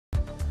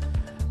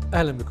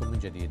أهلا بكم من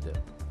جديد.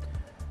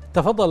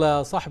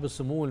 تفضل صاحب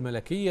السمو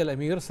الملكي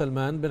الأمير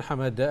سلمان بن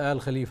حمد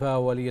آل خليفة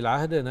ولي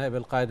العهد نائب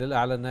القائد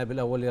الأعلى النائب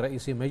الأول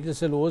لرئيس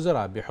مجلس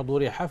الوزراء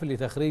بحضور حفل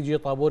تخريج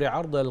طابور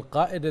عرض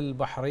القائد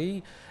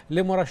البحري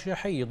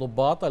لمرشحي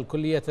ضباط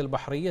الكلية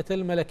البحرية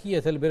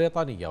الملكية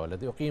البريطانية،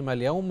 والذي أقيم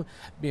اليوم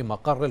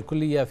بمقر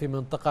الكلية في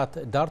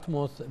منطقة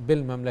دارتموث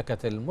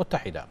بالمملكة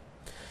المتحدة.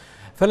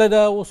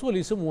 فلدى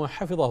وصول سموه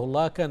حفظه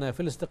الله كان في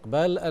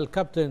الاستقبال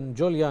الكابتن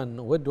جوليان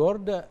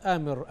ويدورد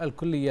آمر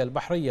الكلية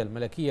البحرية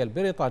الملكية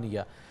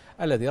البريطانية،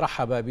 الذي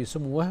رحب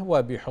بسموه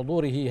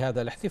وبحضوره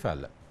هذا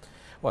الاحتفال.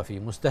 وفي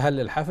مستهل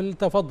الحفل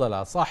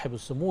تفضل صاحب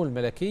السمو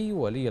الملكي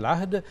ولي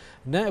العهد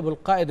نائب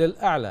القائد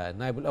الأعلى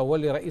النائب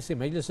الأول لرئيس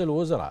مجلس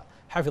الوزراء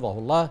حفظه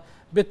الله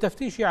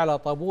بالتفتيش على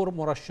طابور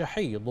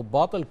مرشحي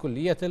ضباط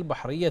الكلية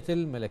البحرية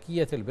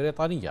الملكية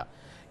البريطانية،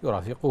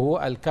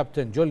 يرافقه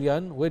الكابتن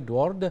جوليان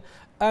ويدورد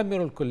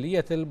آمر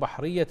الكلية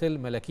البحرية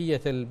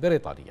الملكية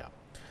البريطانية.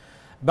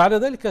 بعد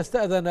ذلك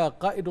استأذن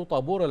قائد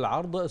طابور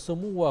العرض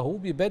سموه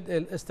ببدء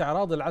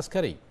الاستعراض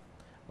العسكري،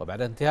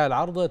 وبعد انتهاء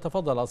العرض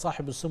تفضل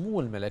صاحب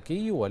السمو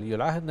الملكي ولي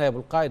العهد نائب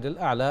القائد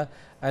الأعلى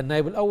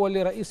النائب الأول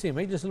لرئيس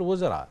مجلس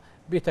الوزراء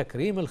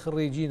بتكريم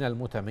الخريجين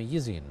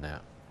المتميزين.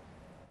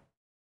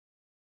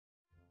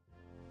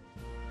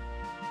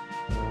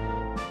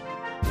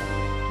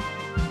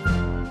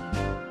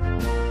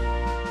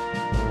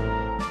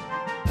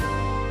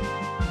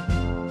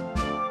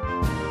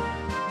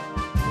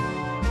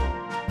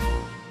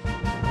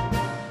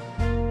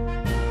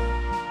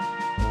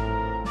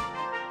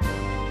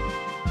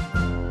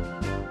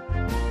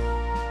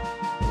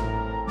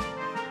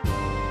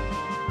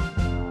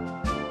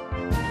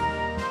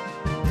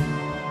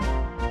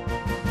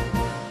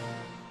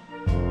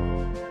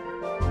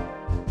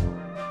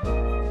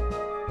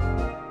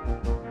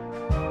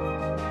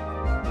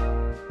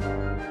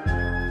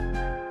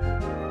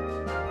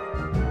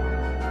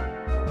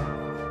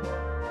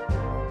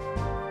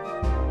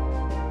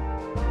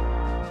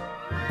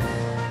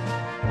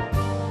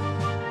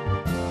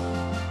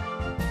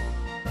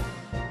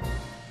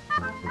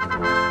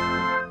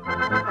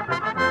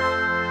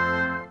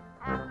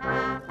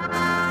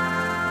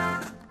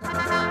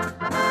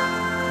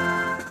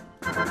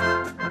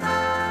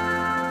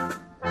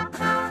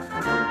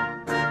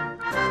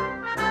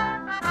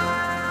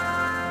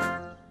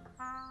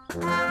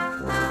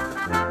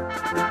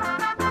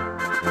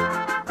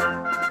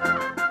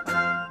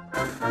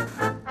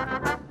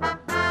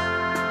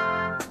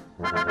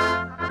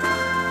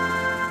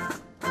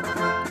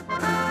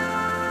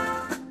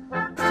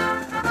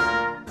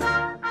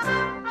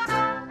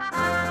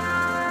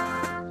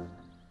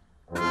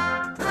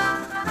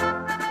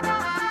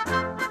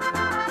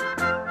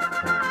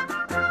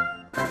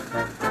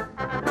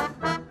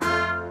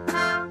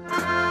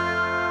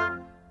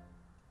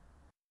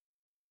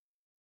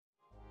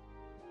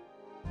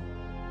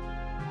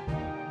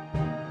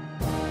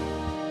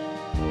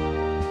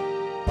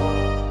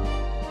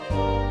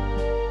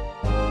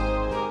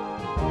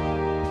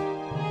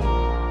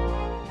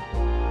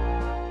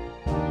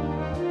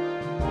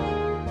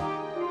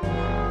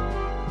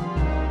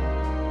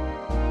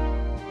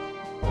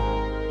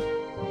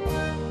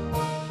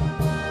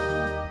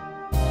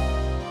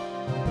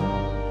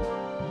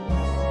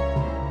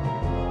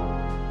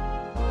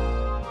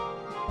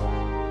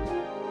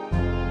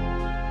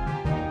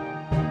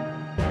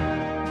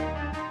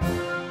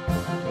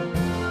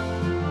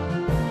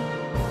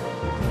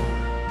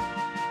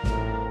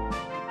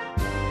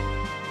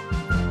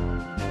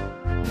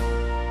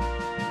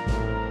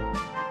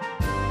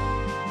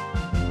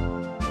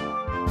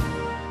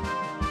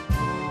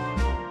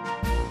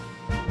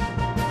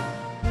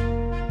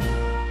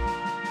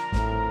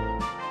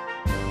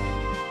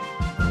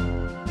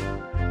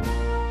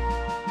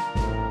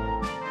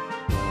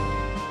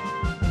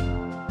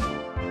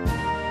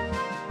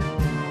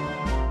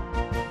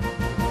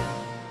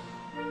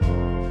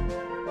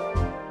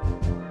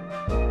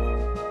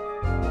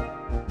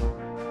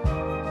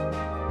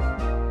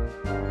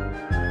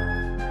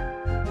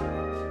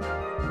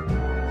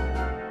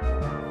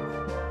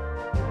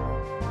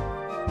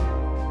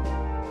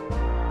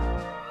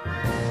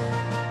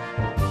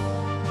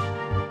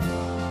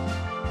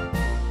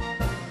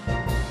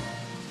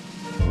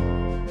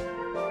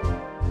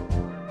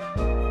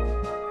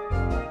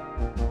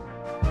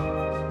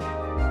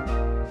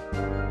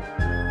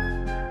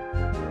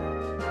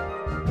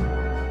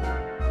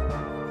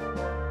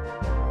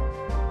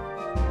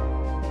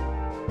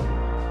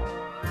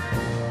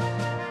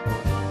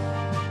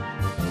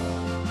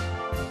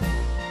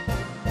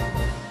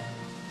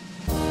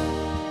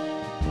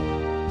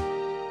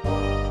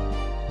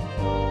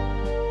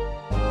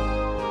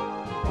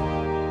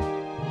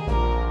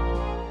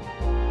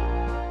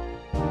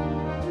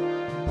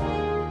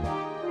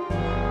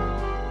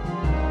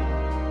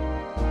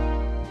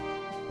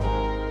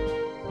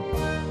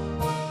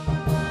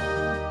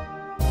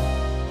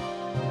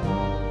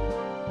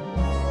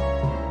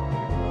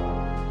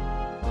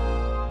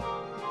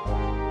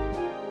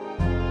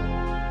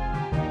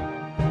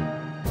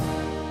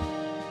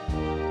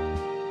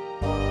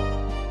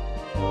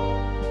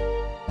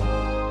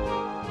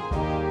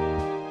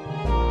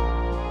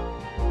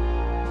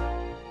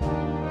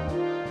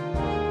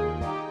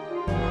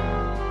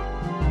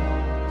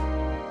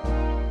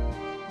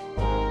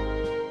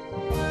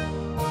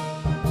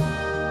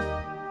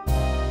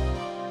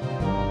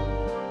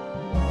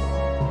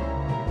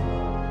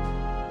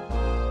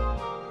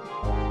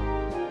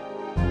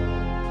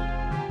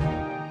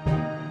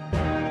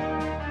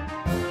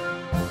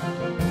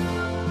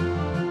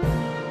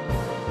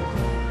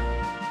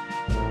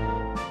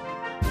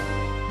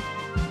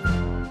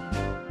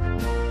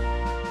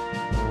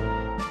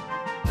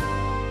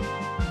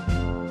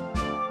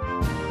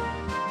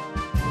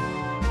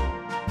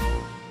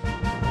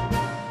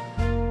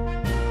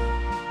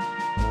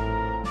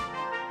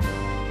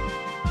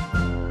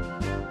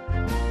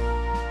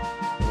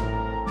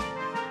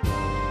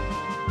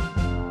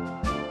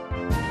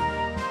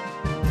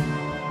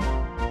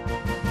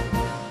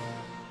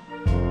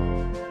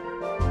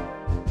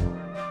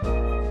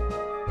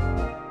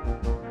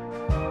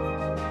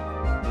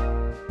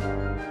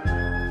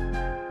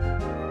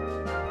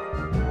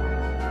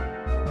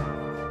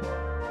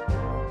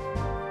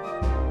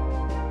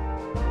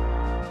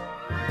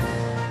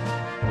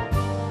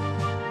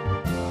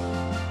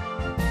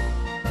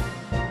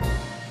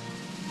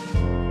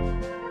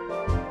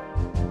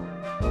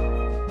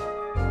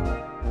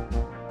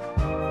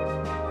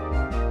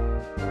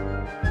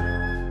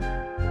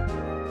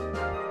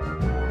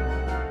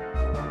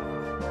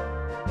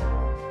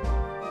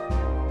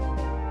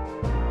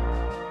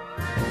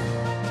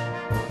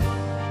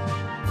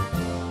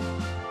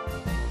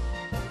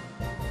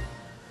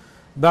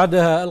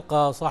 بعدها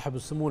ألقى صاحب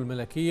السمو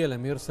الملكية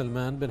الأمير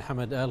سلمان بن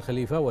حمد آل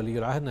خليفة ولي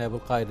العهد نائب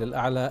القائد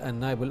الأعلى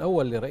النائب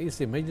الأول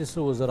لرئيس مجلس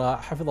الوزراء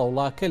حفظه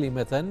الله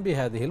كلمة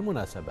بهذه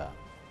المناسبة.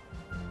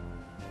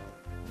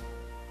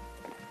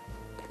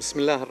 بسم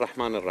الله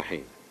الرحمن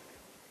الرحيم.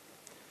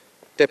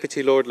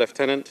 Deputy Lord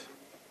Lieutenant,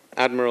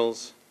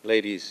 Admirals,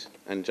 ladies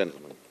and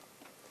gentlemen.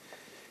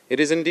 It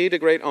is indeed a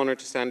great honor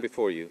to stand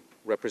before you,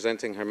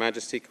 representing Her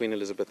Majesty Queen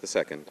Elizabeth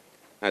II,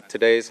 at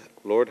today's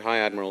Lord High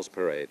Admiral's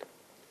Parade,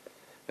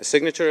 a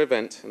signature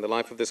event in the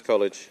life of this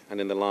college and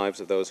in the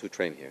lives of those who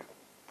train here.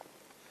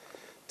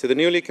 To the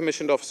newly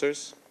commissioned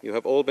officers, you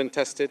have all been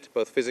tested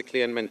both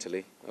physically and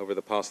mentally over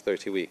the past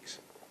 30 weeks.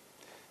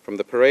 From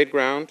the parade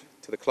ground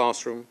to the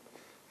classroom,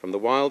 from the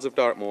wilds of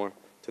Dartmoor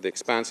to the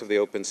expanse of the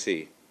open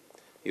sea,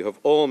 you have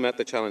all met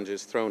the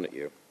challenges thrown at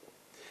you,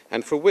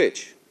 and for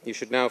which you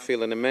should now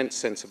feel an immense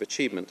sense of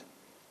achievement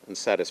and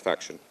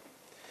satisfaction.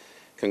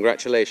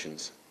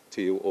 Congratulations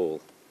to you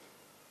all.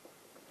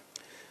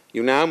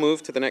 You now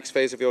move to the next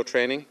phase of your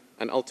training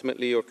and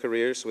ultimately your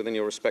careers within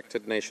your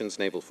respected nation's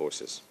naval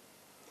forces.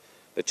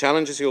 The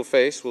challenges you'll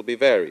face will be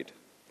varied.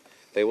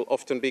 They will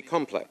often be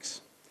complex.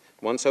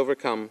 Once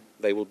overcome,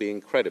 they will be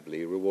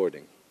incredibly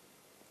rewarding.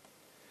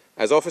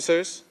 As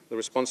officers, the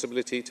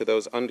responsibility to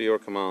those under your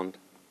command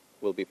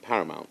will be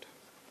paramount.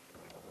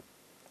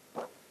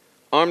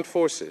 Armed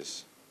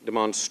forces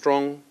demand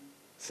strong,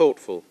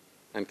 thoughtful,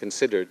 and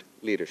considered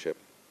leadership.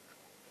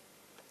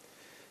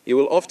 You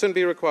will often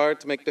be required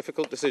to make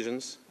difficult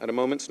decisions at a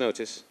moment's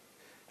notice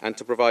and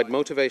to provide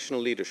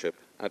motivational leadership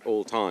at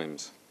all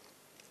times.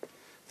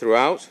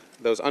 Throughout,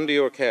 those under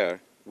your care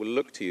will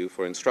look to you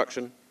for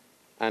instruction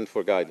and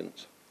for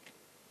guidance.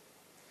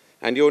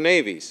 And your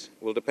navies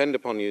will depend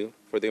upon you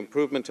for the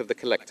improvement of the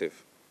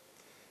collective,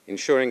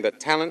 ensuring that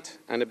talent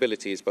and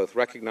ability is both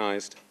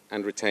recognized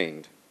and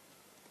retained.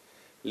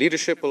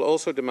 Leadership will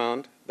also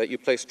demand that you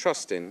place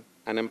trust in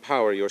and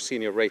empower your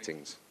senior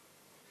ratings,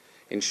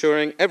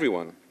 ensuring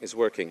everyone is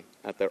working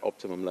at their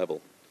optimum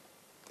level.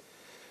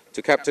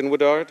 To Captain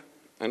Woodard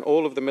and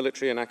all of the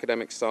military and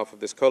academic staff of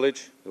this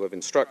college who have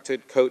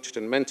instructed, coached,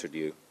 and mentored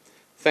you,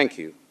 thank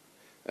you.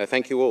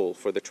 Thank you all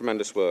for the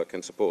tremendous work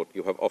and support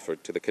you have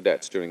offered to the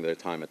cadets during their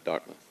time at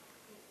Dartmouth.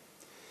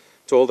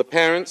 To all the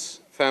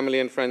parents, family,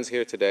 and friends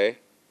here today,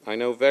 I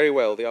know very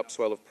well the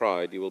upswell of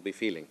pride you will be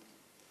feeling.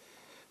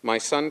 My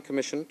son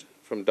commissioned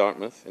from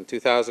Dartmouth in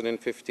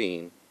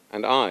 2015,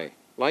 and I,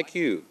 like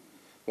you,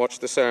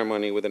 watched the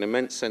ceremony with an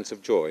immense sense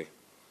of joy.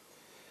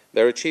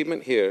 Their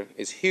achievement here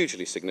is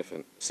hugely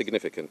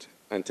significant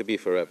and to be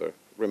forever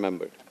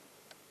remembered.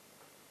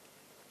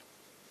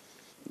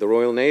 The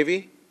Royal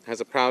Navy has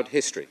a proud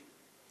history.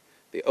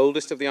 The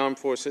oldest of the armed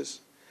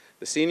forces,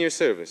 the senior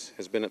service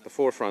has been at the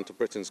forefront of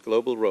Britain's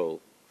global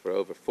role for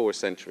over 4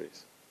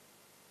 centuries.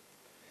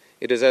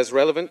 It is as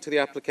relevant to the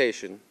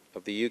application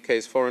of the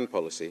UK's foreign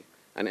policy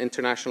and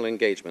international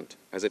engagement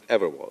as it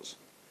ever was.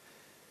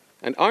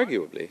 And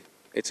arguably,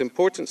 its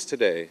importance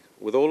today,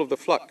 with all of the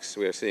flux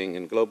we are seeing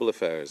in global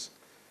affairs,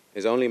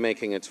 is only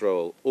making its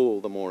role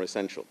all the more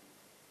essential.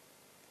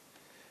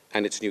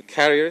 And its new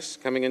carriers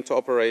coming into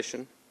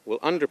operation will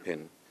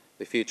underpin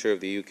the future of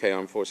the UK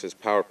Armed Forces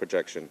power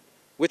projection,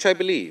 which I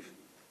believe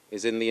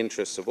is in the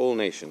interests of all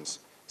nations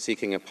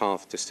seeking a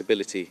path to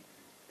stability,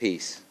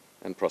 peace,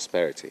 and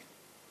prosperity.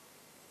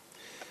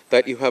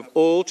 That you have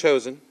all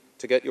chosen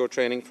to get your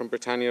training from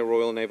Britannia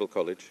Royal Naval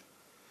College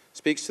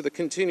speaks to the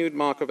continued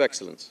mark of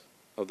excellence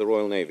of the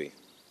Royal Navy.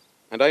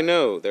 And I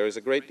know there is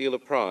a great deal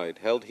of pride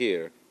held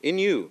here in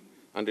you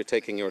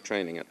undertaking your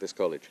training at this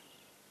college.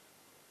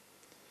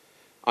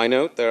 I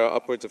note there are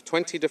upwards of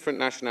 20 different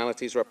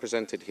nationalities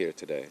represented here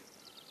today,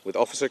 with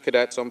officer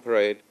cadets on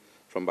parade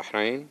from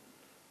Bahrain,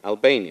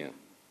 Albania,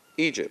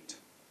 Egypt,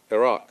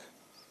 Iraq,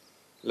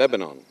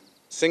 Lebanon,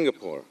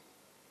 Singapore,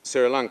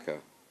 Sri Lanka,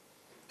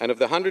 and of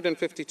the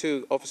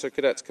 152 officer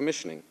cadets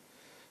commissioning,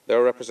 there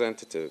are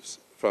representatives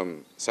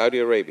from Saudi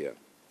Arabia,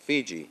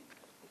 Fiji,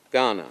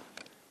 Ghana,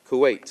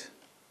 Kuwait,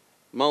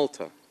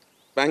 Malta,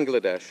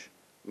 Bangladesh,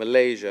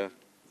 Malaysia,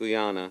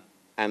 Guyana,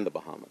 and the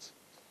Bahamas.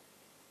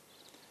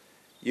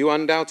 You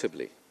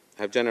undoubtedly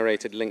have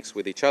generated links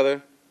with each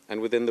other and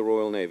within the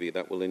Royal Navy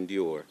that will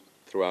endure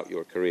throughout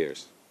your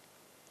careers.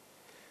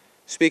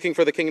 Speaking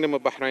for the Kingdom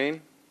of Bahrain,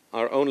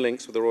 our own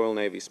links with the Royal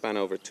Navy span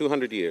over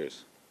 200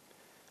 years.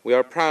 We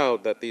are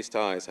proud that these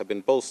ties have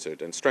been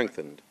bolstered and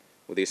strengthened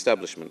with the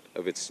establishment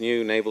of its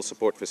new naval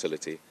support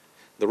facility,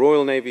 the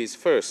Royal Navy's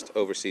first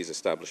overseas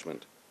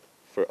establishment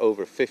for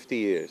over 50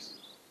 years.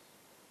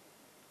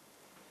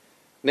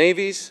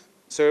 Navies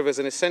serve as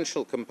an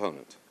essential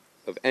component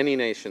of any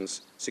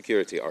nation's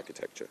security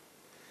architecture.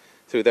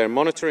 Through their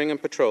monitoring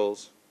and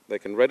patrols, they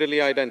can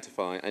readily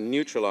identify and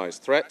neutralize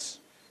threats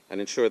and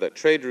ensure that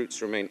trade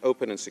routes remain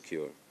open and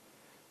secure.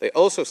 They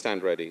also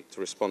stand ready to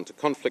respond to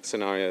conflict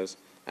scenarios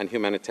and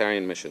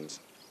humanitarian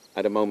missions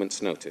at a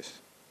moment's notice.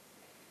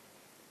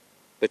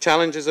 The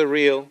challenges are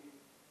real.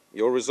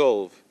 Your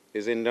resolve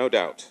is in no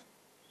doubt.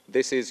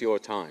 This is your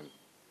time.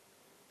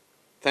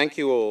 Thank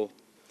you all,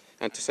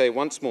 and to say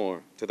once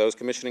more to those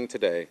commissioning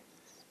today,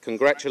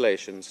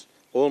 congratulations,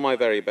 all my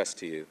very best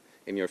to you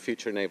in your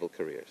future naval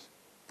careers.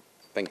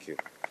 Thank you.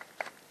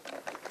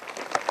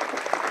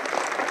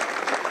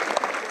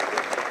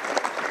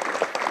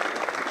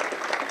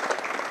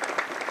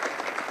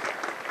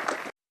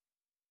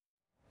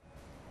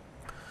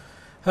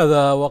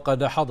 هذا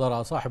وقد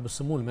حضر صاحب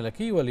السمو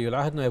الملكي ولي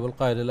العهد نائب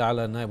القائد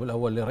الأعلى النائب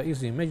الأول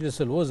لرئيس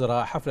مجلس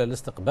الوزراء حفل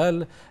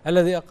الاستقبال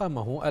الذي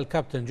أقامه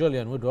الكابتن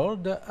جوليان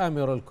وودورد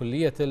آمر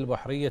الكلية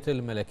البحرية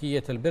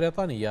الملكية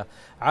البريطانية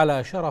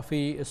على شرف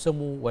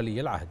سمو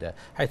ولي العهد،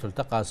 حيث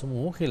التقى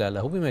سموه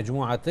خلاله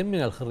بمجموعة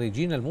من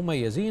الخريجين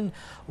المميزين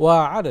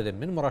وعدد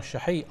من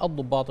مرشحي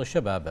الضباط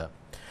الشباب،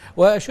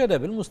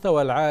 وأشاد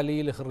بالمستوى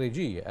العالي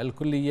لخريجي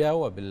الكلية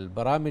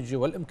وبالبرامج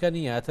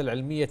والإمكانيات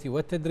العلمية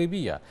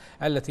والتدريبية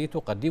التي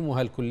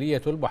تقدمها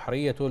الكلية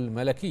البحرية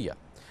الملكية.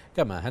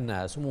 كما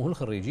هنأ سموه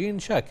الخريجين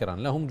شاكرا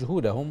لهم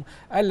جهودهم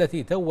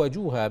التي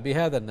توجوها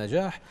بهذا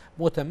النجاح،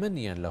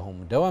 متمنيا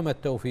لهم دوام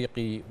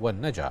التوفيق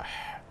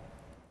والنجاح.